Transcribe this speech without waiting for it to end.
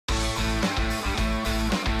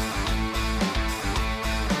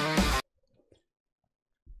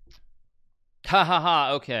Ha ha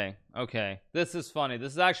ha. Okay, okay, this is funny.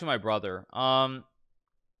 This is actually my brother. Now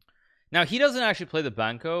he doesn't actually play the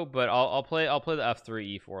Benko, but I'll play the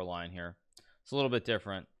F3 E4 line here. It's a little bit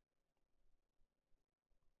different.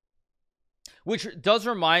 Which does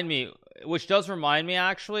remind me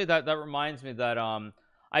actually, that reminds me that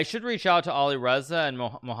I should reach out to Ali Reza and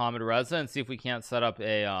Mohammad Reza and see if we can't set up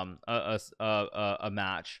a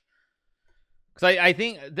match, because I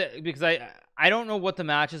think that, because I don't know what the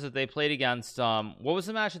matches that they played against. What was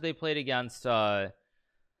the match that they played against? The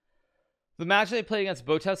match they played against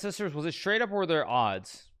Botez sisters, was it straight up or were there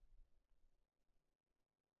odds?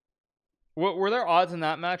 Were there odds in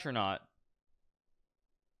that match or not?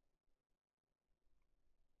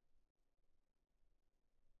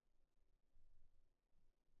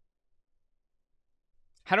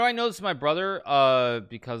 How do I know this is my brother?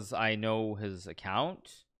 Because I know his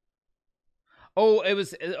account. Oh, it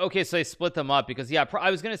was okay. So they split them up because, yeah, I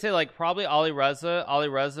was gonna say like probably Ali Reza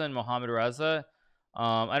and Mohammad Reza.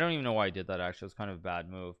 I don't even know why I did that. Actually, it was kind of a bad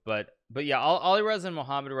move, but yeah, Ali Reza and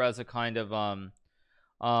Mohammad Reza kind of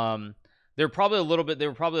they were probably a little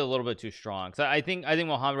bit too strong. So I think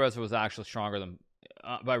Mohammad Reza was actually stronger than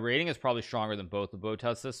by rating is probably stronger than both the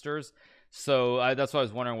Botez sisters. So that's why I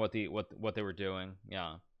was wondering what they were doing.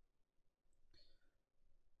 Yeah.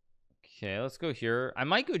 Okay, let's go here. I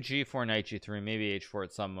might go G4, Knight G3, maybe H4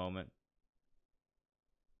 at some moment.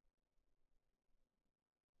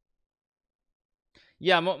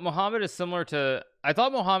 Yeah, Muhammad is similar to. I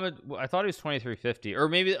thought he was 2350, or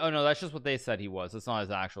maybe. Oh no, that's just what they said he was. That's not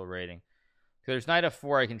his actual rating. There's Knight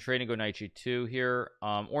F4. I can trade and go Knight G2 here,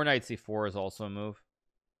 or Knight C4 is also a move.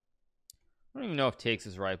 I don't even know if takes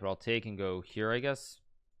is right, but I'll take and go here, I guess.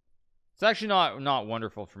 It's actually not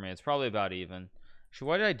wonderful for me. It's probably about even. Actually,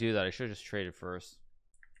 why did I do that? I should have just traded first.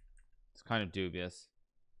 It's kind of dubious.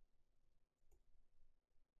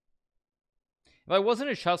 If I wasn't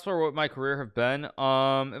a chess player, what would my career have been? If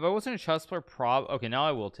I wasn't a chess player, okay, now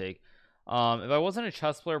I will take. If I wasn't a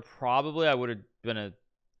chess player, probably I would have been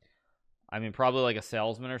probably like a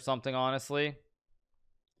salesman or something, honestly.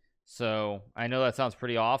 So I know that sounds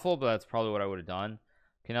pretty awful, but that's probably what I would have done.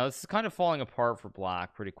 Okay, now this is kind of falling apart for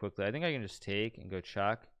black pretty quickly. I think I can just take and go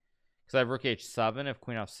check, because I have rook h7 if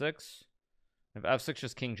queen f6, if f6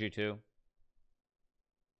 just king g2.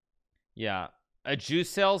 Yeah, a juice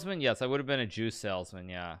salesman. Yes, I would have been a juice salesman.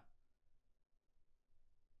 Yeah.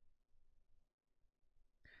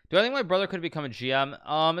 Do I think my brother could become a GM?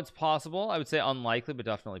 It's possible. I would say unlikely, but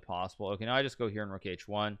definitely possible. Okay, now I just go here and rook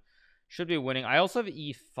h1. Should be winning. I also have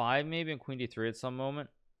e5 maybe and queen d3 at some moment.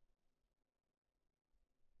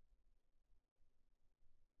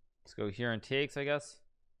 Let's go here and takes, I guess.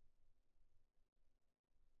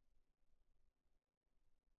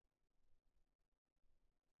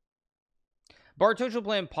 Bartosz will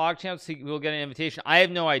play in PogChamps. He will get an invitation. I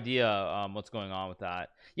have no idea what's going on with that.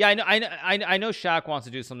 Yeah, I know Shaq wants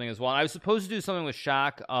to do something as well. And I was supposed to do something with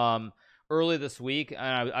Shaq early this week,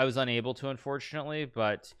 and I was unable to, unfortunately,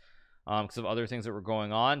 but because of other things that were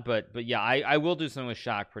going on. But yeah, I will do something with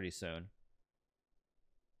Shaq pretty soon.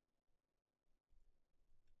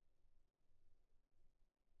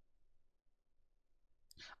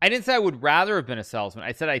 I didn't say I would rather have been a salesman.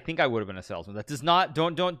 I said I think I would have been a salesman. That does not,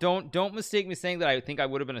 don't mistake me saying that I think I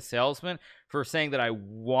would have been a salesman for saying that I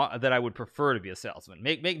would prefer to be a salesman.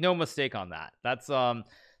 Make no mistake on that. That's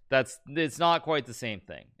it's not quite the same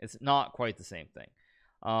thing. It's not quite the same thing.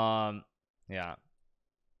 Yeah.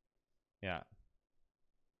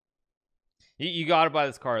 You got to buy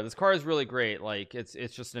this car. This car is really great. Like it's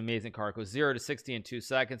just an amazing car. It goes 0 to 60 in 2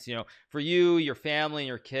 seconds. You know, for you, your family, and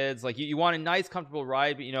your kids. Like you want a nice, comfortable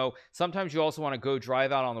ride, but you know, sometimes you also want to go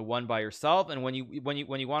drive out on the one by yourself. And when you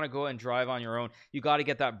want to go and drive on your own, you got to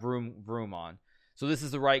get that vroom on. So this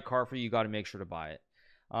is the right car for you. You got to make sure to buy it.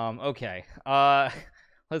 Okay.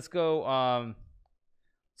 Let's go.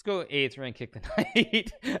 Let's go A3 and kick the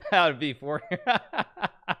knight out of B4.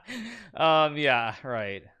 Yeah,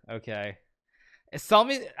 right. Okay. Tell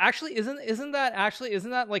me, actually, isn't that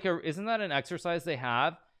an exercise they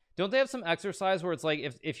have? Don't they have some exercise where it's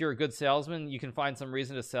like if you're a good salesman, you can find some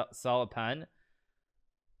reason to sell a pen?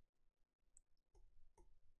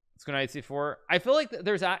 Let's go knight c4. I feel like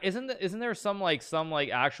isn't there some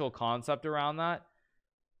actual concept around that?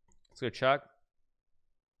 Let's go check.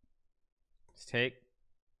 Let's take.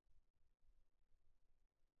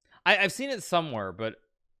 I've seen it somewhere, but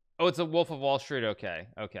oh, it's a Wolf of Wall Street. Okay.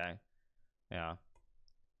 Yeah,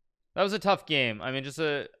 that was a tough game. I mean,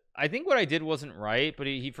 I think what I did wasn't right, but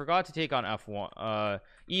he forgot to take on f1.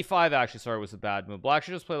 E5 actually, sorry, was a bad move. Black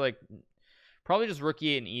should just play probably just rook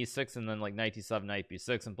e8 and e6 and then like knight d7, knight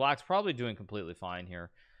b6, and black's probably doing completely fine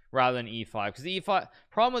here. rather than e5, because the e5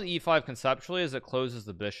 problem with e5 conceptually is it closes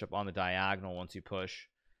the bishop on the diagonal once you push.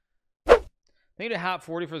 I think to hat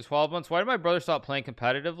 40 for the 12 months. Why did my brother stop playing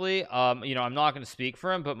competitively? You know, I'm not going to speak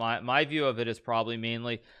for him, but my view of it is probably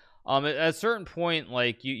mainly at a certain point,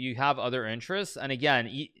 like you have other interests, and again,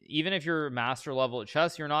 even if you're master level at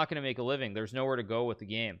chess, you're not going to make a living. There's nowhere to go with the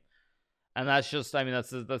game, and that's just, I mean,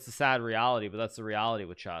 that's the sad reality, but that's the reality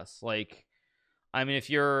with chess. Like, I mean, if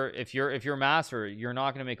you're master, you're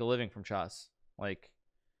not going to make a living from chess, like,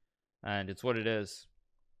 and it's what it is.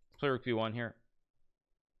 Let's play rook b1 here.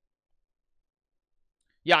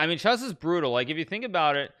 Yeah, I mean, chess is brutal. Like, if you think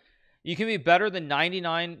about it, you can be better than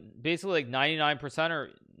 99, basically like 99%,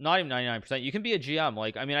 or not even 99%. You can be a GM.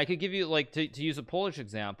 Like, I mean, I could give you, like, to use a Polish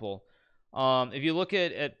example. If you look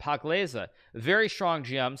at Pakleza, very strong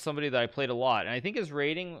GM, somebody that I played a lot, and I think his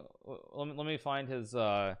rating. Let me find his.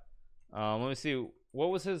 Let me see.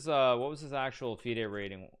 What was his actual FIDE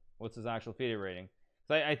rating? What's his actual FIDE rating?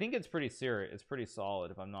 I think it's pretty serious. It's pretty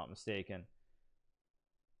solid, if I'm not mistaken.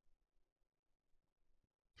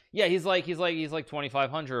 Yeah, he's like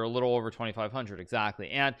 2500, or a little over 2500 exactly,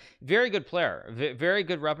 and very good player, very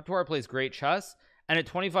good repertoire, plays great chess, and at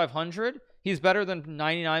 2500 he's better than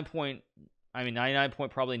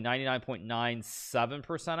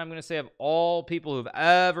 99.97%, I'm going to say, of all people who've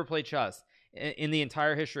ever played chess in the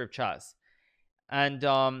entire history of chess, and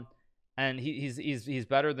he's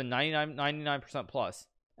better than 99% plus,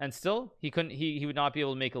 and still he would not be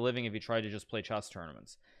able to make a living if he tried to just play chess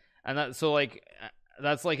tournaments. And that, so like,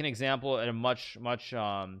 that's like an example at a much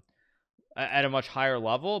higher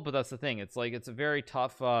level, but that's the thing, it's like, it's a very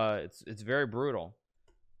tough, it's very brutal.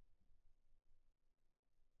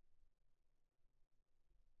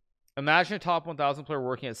 Imagine a top 1000 player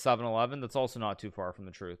working at 7-Eleven. That's also not too far from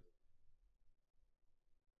the truth.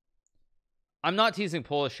 I'm not teasing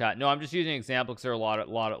Polish chat. No, I'm just using an example because there are a lot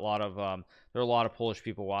of Polish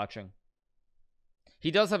people watching.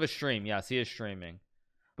 He does have a stream. Yes, he is streaming.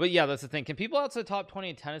 But yeah, that's the thing. Can people outside top 20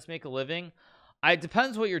 in tennis make a living? It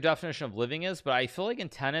depends what your definition of living is, but I feel like in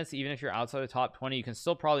tennis, even if you're outside the top 20, you can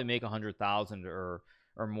still probably make 100,000 or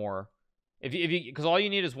more. If you, because all you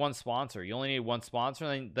need is one sponsor. You only need one sponsor,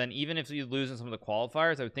 and then even if you lose in some of the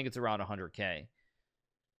qualifiers, I would think it's around 100K.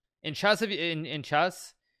 In chess, in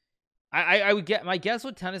chess, I would get, my guess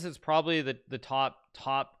with tennis is probably the top.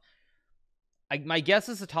 My guess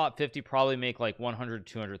is the top 50 probably make like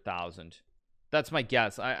 100-200,000. That's my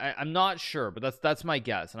guess. I'm not sure, but that's my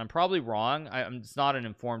guess, and I'm probably wrong. It's not an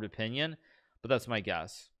informed opinion, but that's my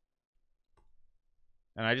guess.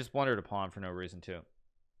 And I just blundered a pawn for no reason too.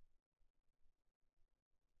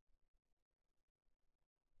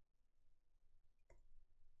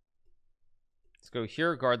 Let's go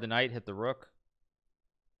here, guard the knight, hit the rook.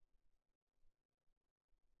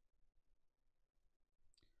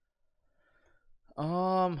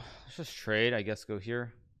 Let's just trade, I guess. Go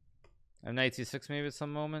here. And knight c6 maybe at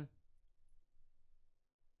some moment.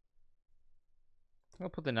 I'll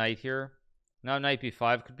put the knight here. Now knight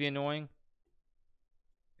b5 could be annoying. You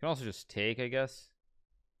can also just take, I guess.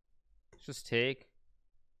 Let's just take.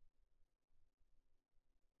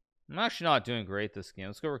 I'm actually not doing great this game.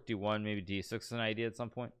 Let's go rook d1, maybe d6 is an idea at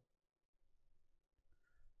some point.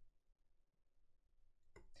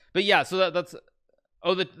 But yeah, so that's,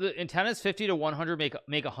 oh, the in tennis 50 to 100 make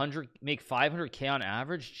 500K on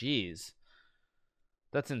average. Jeez,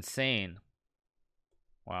 that's insane.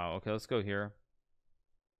 Wow. Okay, let's go here.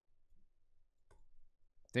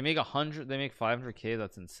 They make 500K.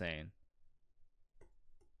 That's insane.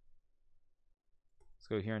 Let's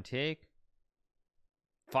go here and take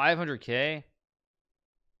 500K.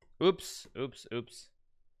 Oops.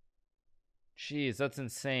 Jeez, that's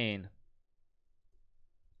insane.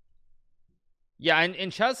 Yeah, in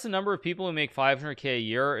chess, the number of people who make 500K a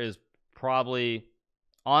year is probably,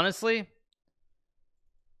 honestly,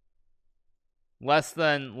 less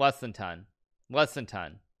than 10. Less than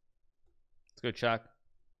 10. Let's go check.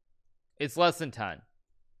 It's less than 10.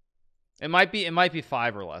 It might be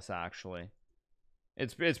 5 or less, actually.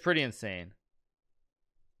 It's pretty insane.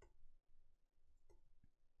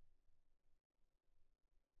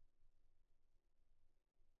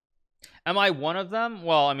 Am I one of them?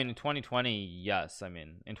 Well, I mean, in 2020, yes. I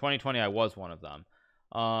mean, in 2020, I was one of them.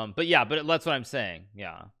 But yeah, but that's what I'm saying.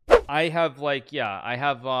 Yeah, I have like, I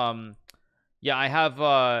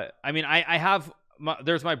mean, I have.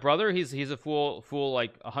 There's my brother. He's a full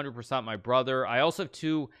like 100% my brother. I also have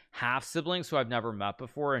 2 half siblings who I've never met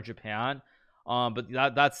before in Japan. But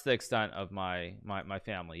that's the extent of my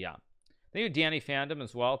family. Yeah. Thank you, Danny Fandom,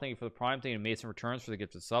 as well. Thank you for the prime. Thank you, Mason Returns, for the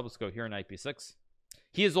gifted sub. Let's go here, knight b6.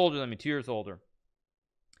 He is older than me, 2 years older.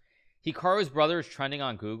 Hikaru's brother is trending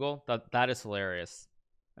on Google. That is hilarious.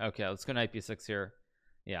 Okay, let's go knight b6 here.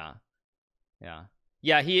 Yeah,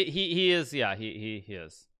 yeah, he is. Yeah, he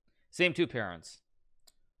is. Same two parents.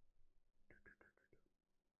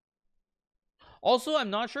 Also, I'm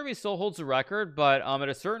not sure if he still holds the record, but at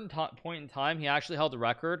a certain point in time, he actually held the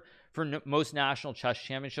record for most national chess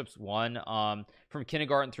championships won from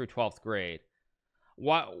kindergarten through 12th grade.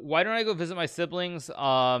 Why don't I go visit my siblings?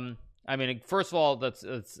 I mean, first of all, that's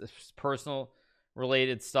it's personal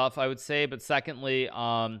related stuff, I would say, but secondly,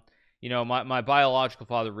 you know, my biological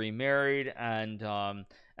father remarried, and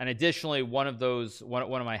additionally, one of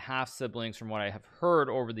my half siblings, from what I have heard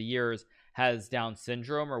over the years, has Down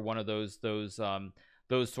syndrome, or one of those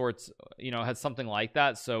sorts, you know, has something like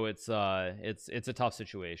that. So it's a tough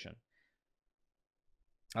situation.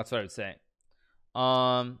 That's what I would say.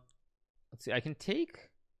 Let's see. I can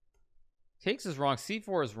takes is wrong.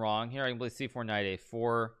 C4 is wrong. Here I can play C4 knight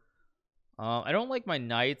A4. I don't like my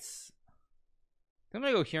knights. I'm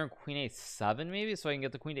gonna go here and queen A7 maybe, so I can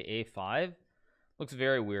get the queen to A5. Looks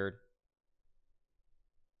very weird.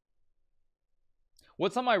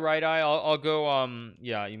 What's on my right eye? I'll go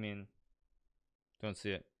yeah, you mean don't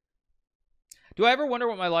see it. Do I ever wonder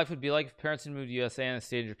what my life would be like if parents had moved to USA and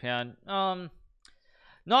stayed in Japan?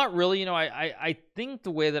 Not really. You know, I think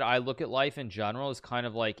the way that I look at life in general is kind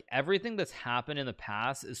of like everything that's happened in the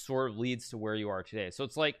past is sort of leads to where you are today. So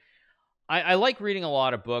it's like I like reading a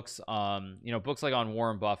lot of books, you know, books like on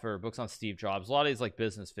Warren Buffett, books on Steve Jobs, a lot of these like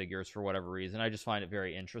business figures for whatever reason. I just find it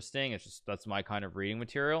very interesting. It's just, that's my kind of reading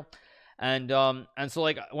material. And so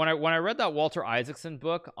like when I read that Walter Isaacson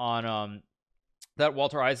book on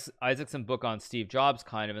Steve Jobs,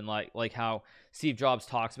 kind of, and like how Steve Jobs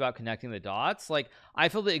talks about connecting the dots, like I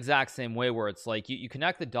feel the exact same way, where it's like you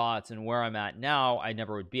connect the dots, and where I'm at now I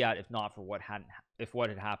never would be at if not for what had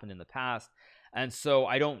happened in the past. And so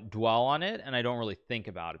I don't dwell on it, and I don't really think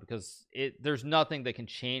about it, because there's nothing that can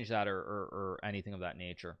change that or anything of that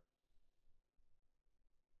nature.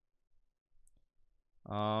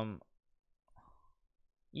 E4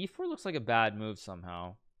 looks like a bad move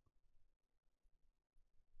somehow.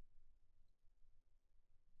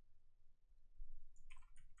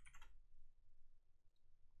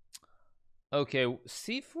 Okay,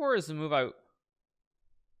 C4 is the move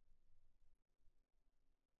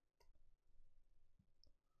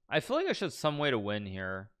I feel like I should have some way to win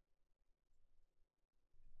here,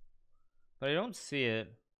 but I don't see it.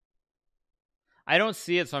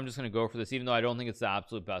 So I'm just going to go for this, even though I don't think it's the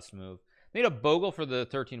absolute best move. Need a Bogle for the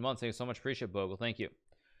 13 months. Thank you so much. Appreciate Bogle. Thank you.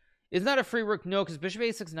 Isn't that a free rook? No, because bishop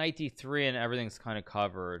a6 knight d3 and everything's kind of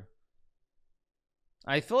covered.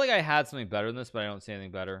 I feel like I had something better than this, but I don't see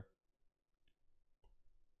anything better.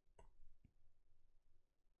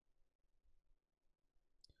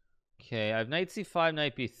 Okay, I have knight c5,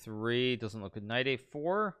 knight b3. Doesn't look good. Knight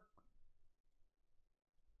a4.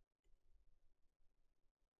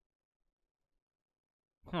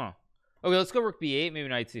 Huh. Okay, let's go rook b8, maybe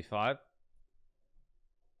knight c5. Okay,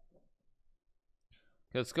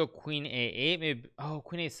 let's go queen a8. Maybe, oh,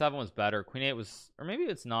 queen a7 was better. Queen a8 was, or maybe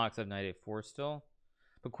it's not, because I have knight a4 still.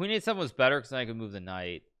 But queen a7 was better because then I could move the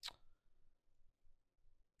knight.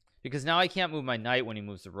 Because now I can't move my knight when he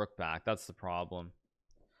moves the rook back. That's the problem.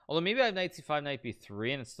 Although maybe I have knight c5, knight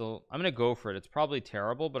b3, and it's still, I'm going to go for it. It's probably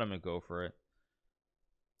terrible, but I'm going to go for it.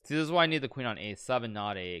 See, this is why I need the queen on a7,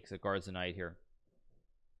 not a8, because it guards the knight here.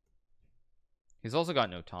 He's also got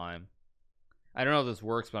no time. I don't know if this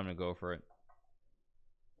works, but I'm going to go for it.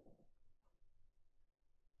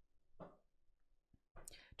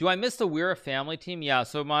 Do I miss the We're a Family team? Yeah,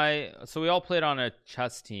 so we all played on a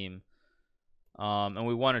chess team. And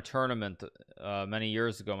we won a tournament many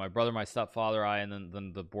years ago. My brother, my stepfather, I, and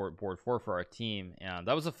then the board 4 for our team, and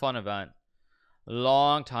that was a fun event. A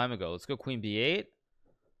long time ago. Let's go queen b8.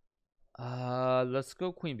 Let's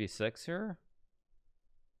go queen b6 here.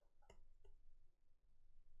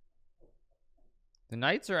 The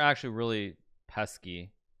knights are actually really pesky.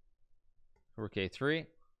 Rook a3.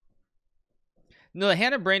 No, the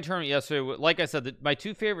Hand and Brain tournament yesterday, like I said, my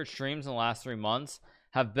two favorite streams in the last 3 months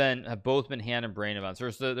have both been Hand and Brain events. There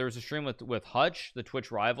was a stream with Hutch, the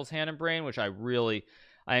Twitch rivals Hand and Brain, which I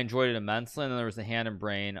enjoyed it immensely, and then there was the Hand and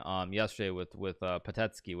Brain yesterday with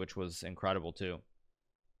Patetsky, which was incredible too.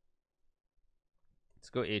 Let's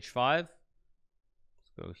go h5. Let's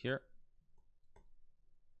go here.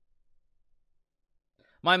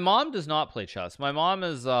 My mom does not play chess. My mom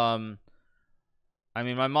is I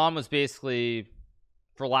mean, my mom was basically,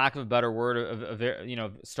 for lack of a better word,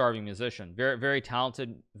 a starving musician. Very, very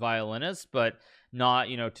talented violinist, but not,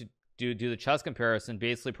 to do the chess comparison,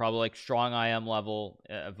 basically probably like strong IM level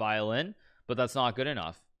violin, but that's not good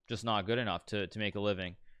enough. just not good enough to make a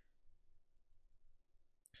living.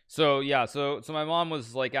 So yeah, so my mom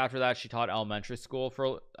was like, after that she taught elementary school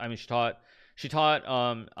for, I mean, she taught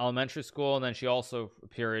elementary school, and then she also, a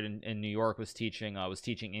period in New York, was teaching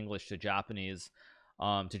English to Japanese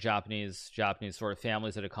Japanese sort of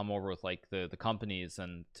families that had come over with like the companies,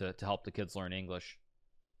 and to help the kids learn English.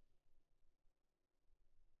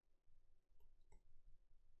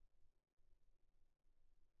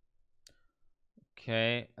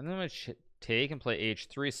 Okay, and then I'm gonna take and play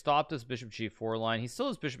h3, stop this bishop g4 line. He still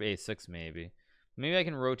has bishop a6. Maybe I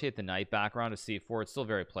can rotate the knight back around to c4. It's still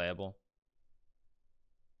very playable.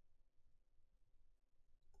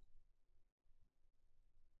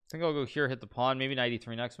 I think I'll go here, hit the pawn, maybe knight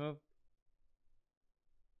e3 next move.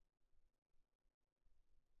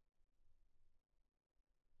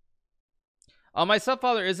 My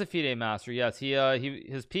stepfather is a FIDE master. Yes,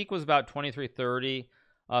 his peak was about 2330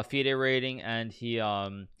 FIDE rating, and he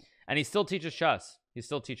still teaches chess.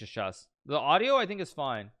 The audio, I think, is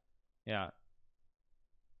fine. Yeah.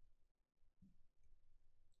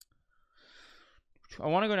 I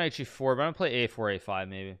want to go knight g4, but I'm gonna play a4 a5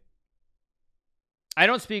 maybe. I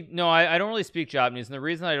don't really speak Japanese, and the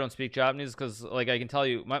reason I don't speak Japanese is because, like, I can tell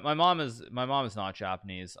you, my mom is not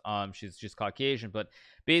Japanese. She's Caucasian, but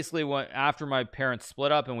basically, after my parents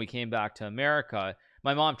split up and we came back to America,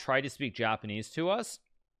 my mom tried to speak Japanese to us.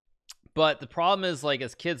 But the problem is, like,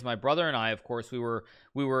 as kids, my brother and I, of course, we were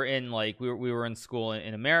in school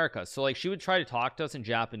in America, so like she would try to talk to us in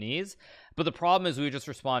Japanese, but the problem is we would just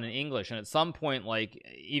respond in English. And at some point, like,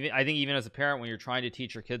 even as a parent, when you're trying to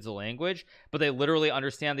teach your kids a language, but they literally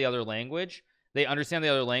understand the other language, and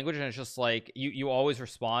it's just like you always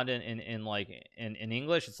respond in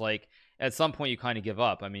English. It's like at some point you kind of give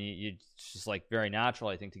up. I mean, it's just like very natural,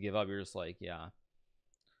 I think, to give up. You're just like, yeah.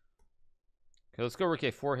 Okay, let's go rook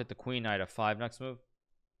a4, hit the queen, knight f5 next move.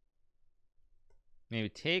 Maybe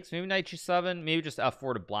takes, maybe knight g7, maybe just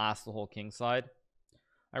f4 to blast the whole king side.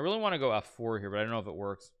 I really want to go f4 here, but I don't know if it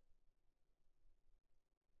works.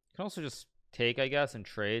 Can also just take, I guess, and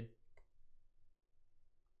trade.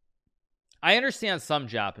 I understand some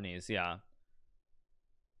Japanese, yeah.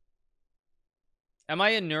 Am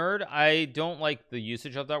I a nerd? I don't like the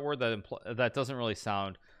usage of that word. That doesn't really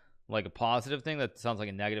sound like a positive thing. That sounds like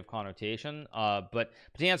a negative connotation. But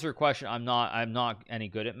to answer your question, I'm not any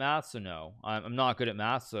good at math, so no, I'm not good at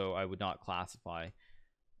math, so I would not classify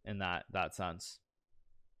in that sense.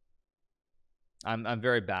 I'm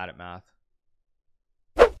very bad at math.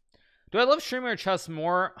 Do I love streaming or chess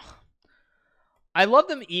more? I love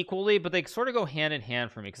them equally, but they sort of go hand in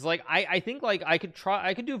hand for me, because like I think like I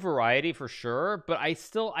could do variety for sure, but I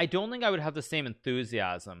don't think I would have the same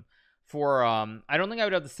enthusiasm for I don't think I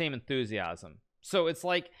would have the same enthusiasm. So it's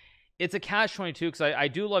like it's a catch-22, because I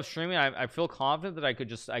do love streaming. I feel confident that I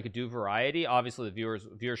could do variety. Obviously the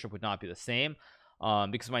viewership would not be the same,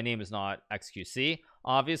 because my name is not XQC,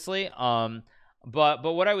 obviously. But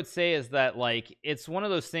what I would say is that, like, it's one of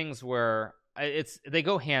those things where they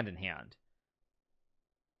go hand in hand.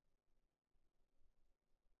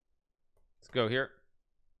 Let's go here.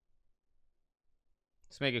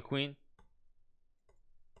 Let's make a queen.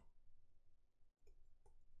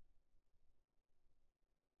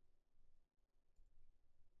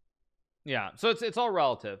 Yeah, so it's all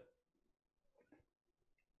relative.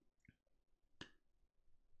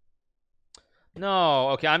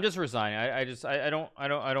 No, okay, I'm just resigning. I don't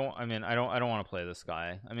want to play this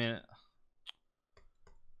guy. I mean,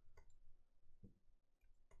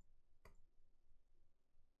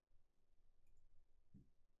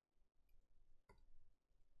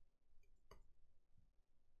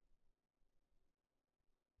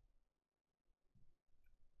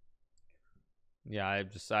 yeah, I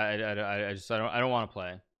don't want to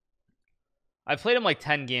play. I've played him like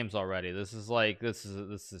 10 games already. This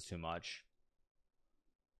is too much.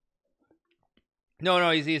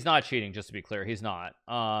 No, he's not cheating, just to be clear. He's not.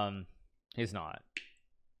 He's not.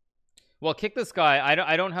 Well, kick this guy.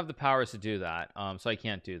 I don't have the powers to do that. So I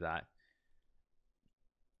can't do that.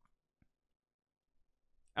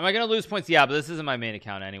 Am I gonna lose points? Yeah, but this isn't my main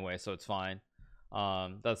account anyway, so it's fine.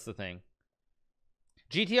 That's the thing.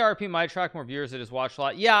 GTRP might attract more viewers that just watch a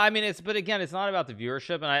lot. Yeah, I mean, but again, it's not about the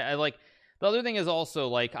viewership. And I like, the other thing is also,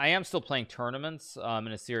 like, I am still playing tournaments in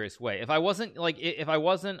a serious way. If I wasn't playing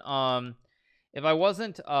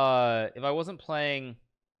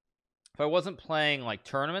like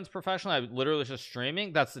tournaments professionally, I would literally just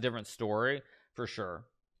streaming. That's a different story for sure.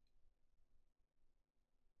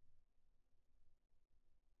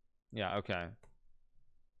 Yeah, okay.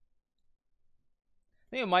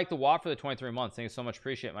 Thank you, Mike the Wop, for the 23 months. Thank you so much.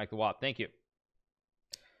 Appreciate it, Mike the Wop. Thank you.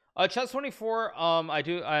 Chess 24. I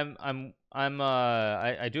do. I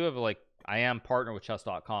do have like I am partner with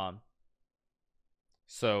chess.com,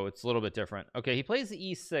 so it's a little bit different. Okay, he plays the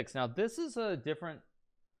e6. Now this is a different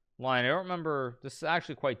line. I don't remember. This is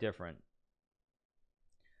actually quite different.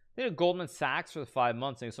 They did Goldman Sachs for the 5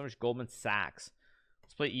 months. There's so much Goldman Sachs.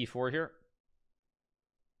 Let's play e4 here.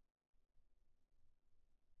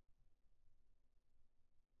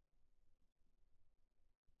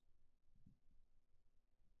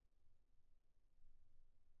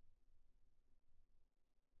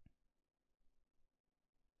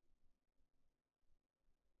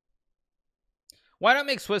 Why not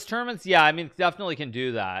make Swiss tournaments? Yeah, I mean, definitely can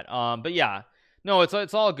do that. But yeah, no,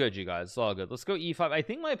 it's all good, you guys. It's all good. Let's go e5. I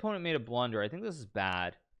think my opponent made a blunder. I think this is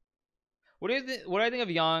bad. What do I think of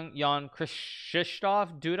Jan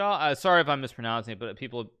Krzysztof Duda? Sorry if I'm mispronouncing it, but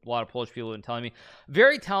a lot of Polish people have been telling me.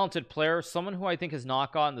 Very talented player, someone who I think has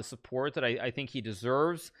not gotten the support that I think he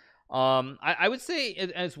deserves. I would say,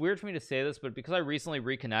 and it's weird for me to say this, but because I recently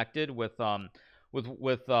reconnected with one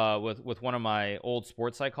of my old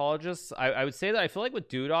sports psychologists, I would say that I feel like with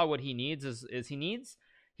Duda, what he needs is he needs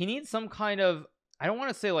some kind of, I don't want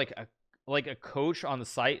to say like a coach on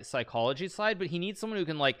the psychology side, but he needs someone who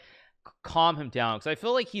can like calm him down, because I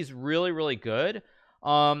feel like he's really good,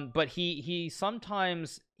 but he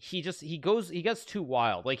sometimes he gets too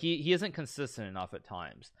wild. Like he isn't consistent enough at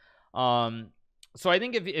times. So I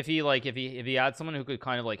think if he had someone who could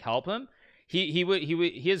kind of like help him, he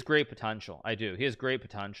has great potential. He has great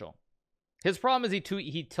potential. His problem is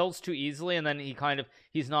he tilts too easily, and then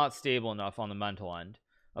he's not stable enough on the mental end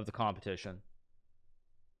of the competition.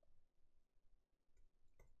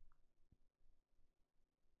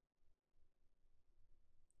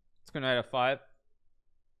 Let's go knight f5.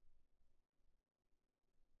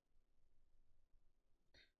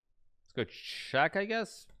 Let's go check, I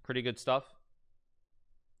guess. Pretty good stuff.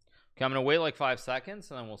 Okay, I'm gonna wait like 5 seconds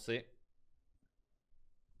and then we'll see.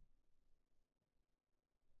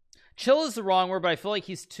 Chill is the wrong word, but I feel like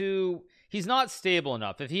he's not stable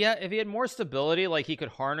enough. If he had more stability, like he could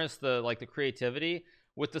harness the creativity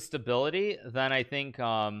with the stability, then I think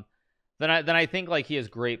I think like he has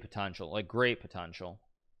great potential.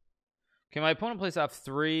 Okay, my opponent plays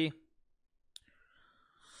f3.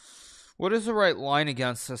 What is the right line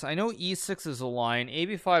against this? I know e6 is a line.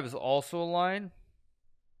 ab5 is also a line,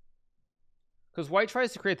 because white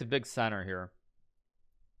tries to create the big center here.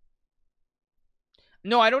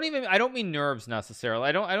 No, I don't mean nerves necessarily.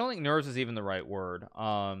 I don't think nerves is even the right word.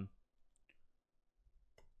 I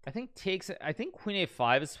think queen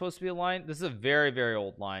a5 is supposed to be a line. This is a very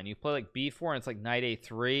old line. You play like b4 and it's like knight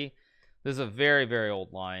a3. This is a very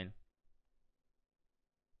old line.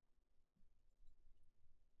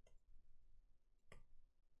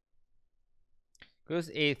 Goes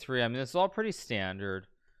a3. I mean, this is all pretty standard.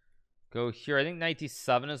 Go here. I think knight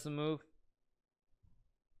d7 is the move.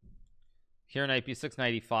 Here, knight b6,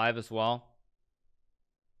 knight e5 as well.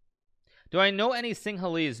 Do I know any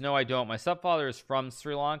Sinhalese? No, I don't. My stepfather is from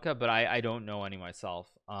Sri Lanka, but I don't know any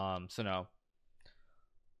myself. So no.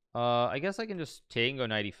 I guess I can just take and go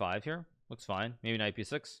knight e5 here. Looks fine. Maybe knight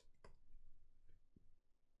b6.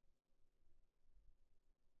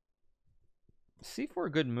 c4 a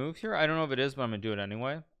good move here? I don't know if it is, but I'm gonna do it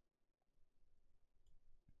anyway.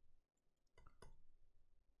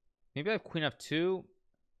 Maybe I have queen f2.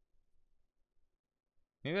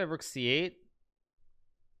 Maybe I have rook c8.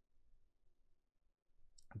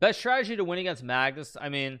 Best strategy to win against Magnus. I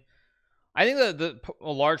mean, I think that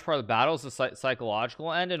a large part of the battle is the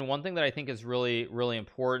psychological end, and one thing that I think is really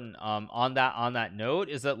important on that note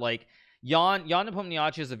is that like Jan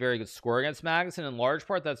Nepomniachtchi is a very good scorer against Magnus, and in large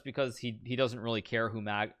part that's because he doesn't really care who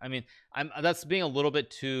that's being a little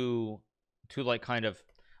bit too like kind of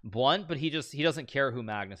blunt, but he doesn't care who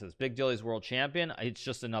Magnus is. Big deal, he's world champion. It's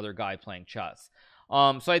just another guy playing chess.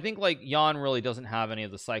 So I think like Jan really doesn't have any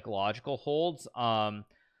of the psychological holds in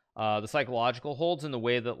the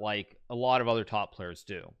way that like a lot of other top players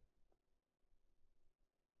do.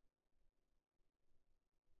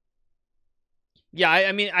 Yeah,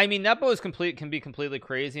 I mean Nepo can be completely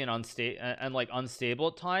crazy and unstable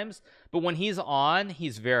at times, but when he's on,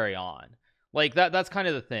 he's very on. Like that's kind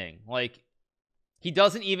of the thing. Like he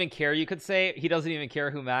doesn't even care. You could say he doesn't even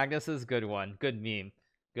care who Magnus is. Good one. Good meme.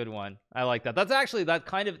 Good one. I like that. That's actually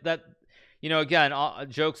again,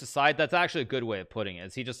 jokes aside, that's actually a good way of putting it,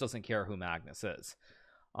 is he just doesn't care who Magnus is.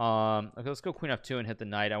 Okay, let's go queen f2 and hit the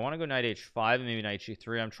knight. I want to go knight h5 and maybe knight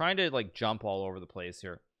g3. I'm trying to like jump all over the place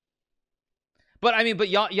here. But I mean,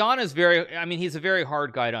 Jan is he's a very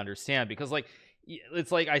hard guy to understand, because like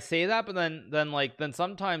it's like I say that, but then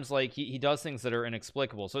sometimes like he does things that are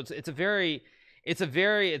inexplicable. So it's it's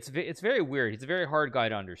very weird. He's a very hard guy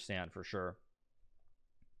to understand for sure.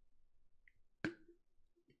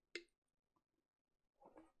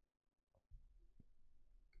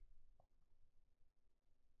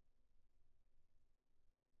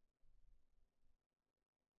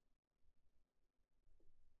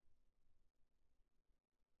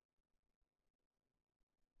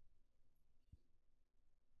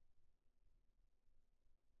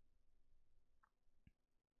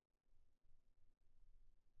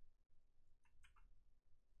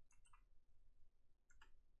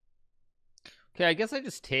 Okay, I guess I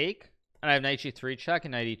just take, and I have knight g3 check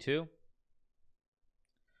and knight e2.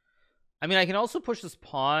 I mean, I can also push this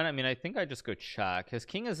pawn. I mean, I think I just go check. His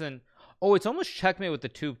king is in. Oh, it's almost checkmate with the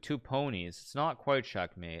two ponies. It's not quite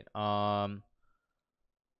checkmate. Huh.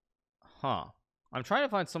 I'm trying to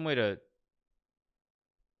find some way to.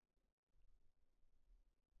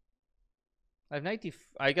 I have knight d.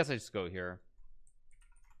 I guess I just go here.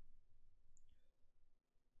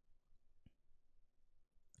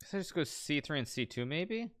 I guess I just go c3 and c2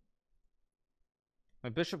 maybe. My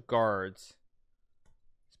bishop guards.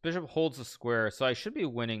 This bishop holds the square, so I should be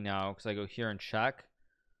winning now because I go here and check.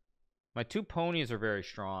 My two ponies are very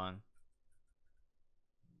strong.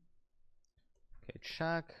 Okay,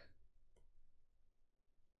 check.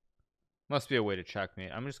 Must be a way to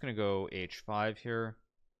checkmate. I'm just gonna go h5 here.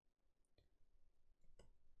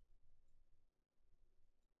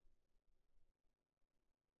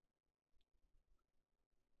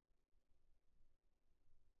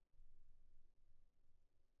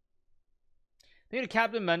 Thank you to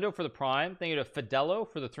Captain Mendo for the prime. Thank you to Fidello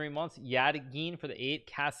for the 3 months. Yadagin for the 8.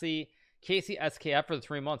 Cassie SKF for the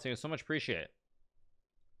 3 months. Thank you so much. Appreciate it.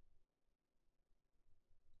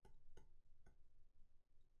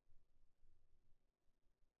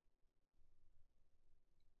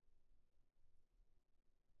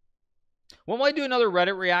 When will I do another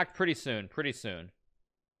Reddit react? Pretty soon. Pretty soon.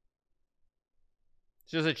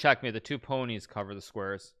 It's just a checkmate. The two ponies cover the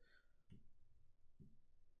squares.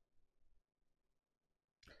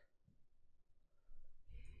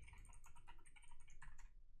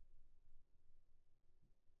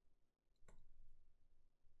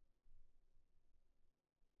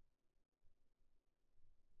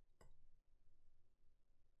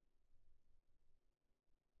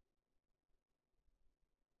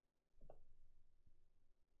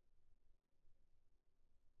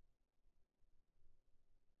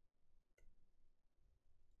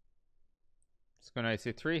 Let's go knight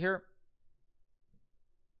c3 here.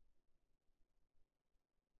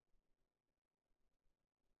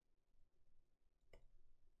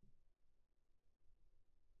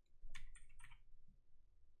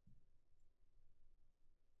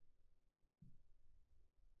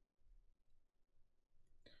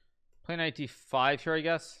 Play knight d5 here, I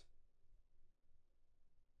guess.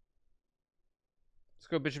 Let's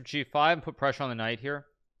go bishop g5 and put pressure on the knight here.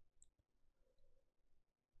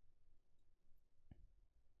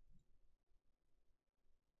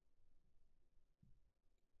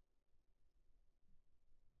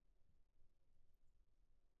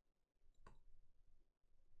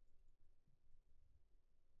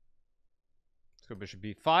 Let's go bishop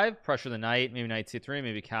b5, pressure the knight, maybe knight c3,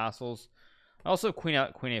 maybe castles. Also queen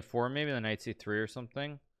a4, maybe the knight c3 or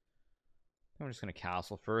something. I'm just gonna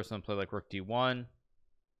castle first and then play like rook d1.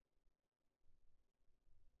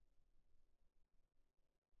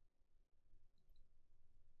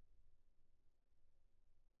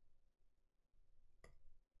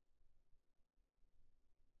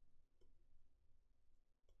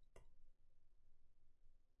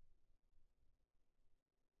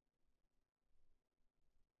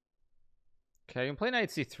 Okay, I can play knight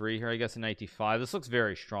c3 here, I guess, and knight d5. This looks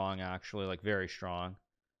very strong, actually, like very strong.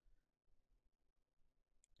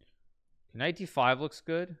 Knight d5 looks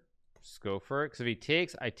good. Just go for it, because if he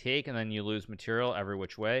takes, I take, and then you lose material every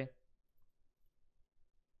which way.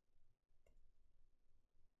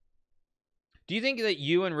 Do you think that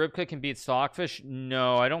you and Rybka can beat Stockfish?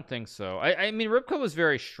 No, I don't think so. I mean, Rybka was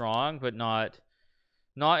very strong, but not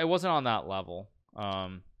it wasn't on that level.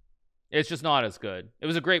 It's just not as good. It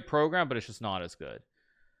was a great program, but it's just not as good.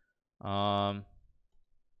 Okay,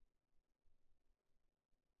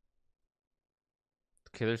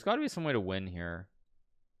 there's got to be some way to win here.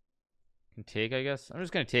 Can take, I guess. I'm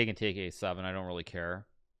just gonna take and take a7. I don't really care.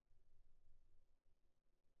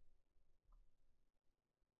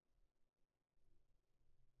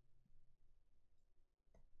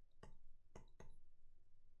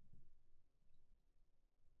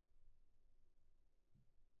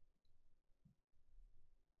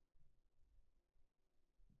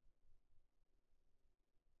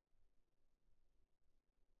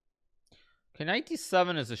 Okay, Okay, knight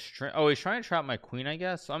d7 is a string. Oh, he's trying to trap my queen, I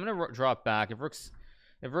guess. So I'm gonna drop back. If rook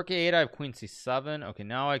a8, I have queen c7. Okay,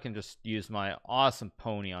 now I can just use my awesome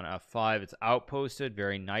pony on f5. It's outposted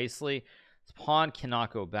very nicely. This pawn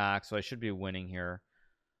cannot go back, so I should be winning here.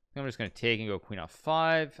 I'm just gonna take and go queen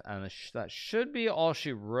f5, and that should be all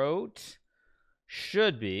she wrote.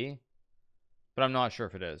 Should be, but I'm not sure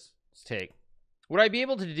if it is. Let's take. Would I be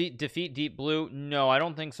able to defeat Deep Blue? No, I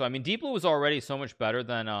don't think so. I mean, Deep Blue was already so much better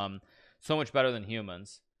than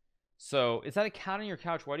humans. So is that a cat on your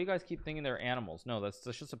couch? Why do you guys keep thinking they're animals? No, that's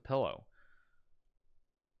just a pillow.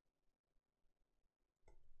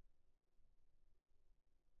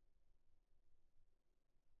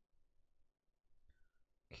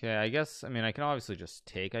 Okay, I guess, I mean, I can obviously just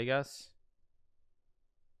take, I guess.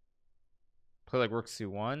 Play like rook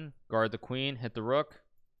c1, guard the queen, hit the rook.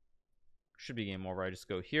 Should be game over. I just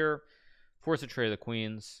go here, force a trade of the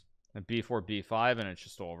queens, and b4, b5, and it's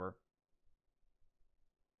just over.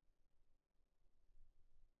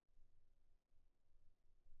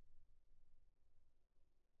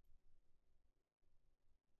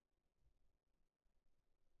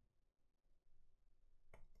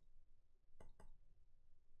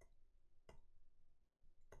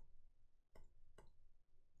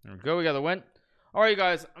 There we go. We got the win. All right, you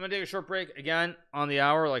guys. I'm gonna take a short break again on the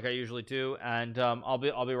hour, like I usually do, and I'll be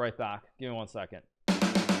right back. Give me 1 second.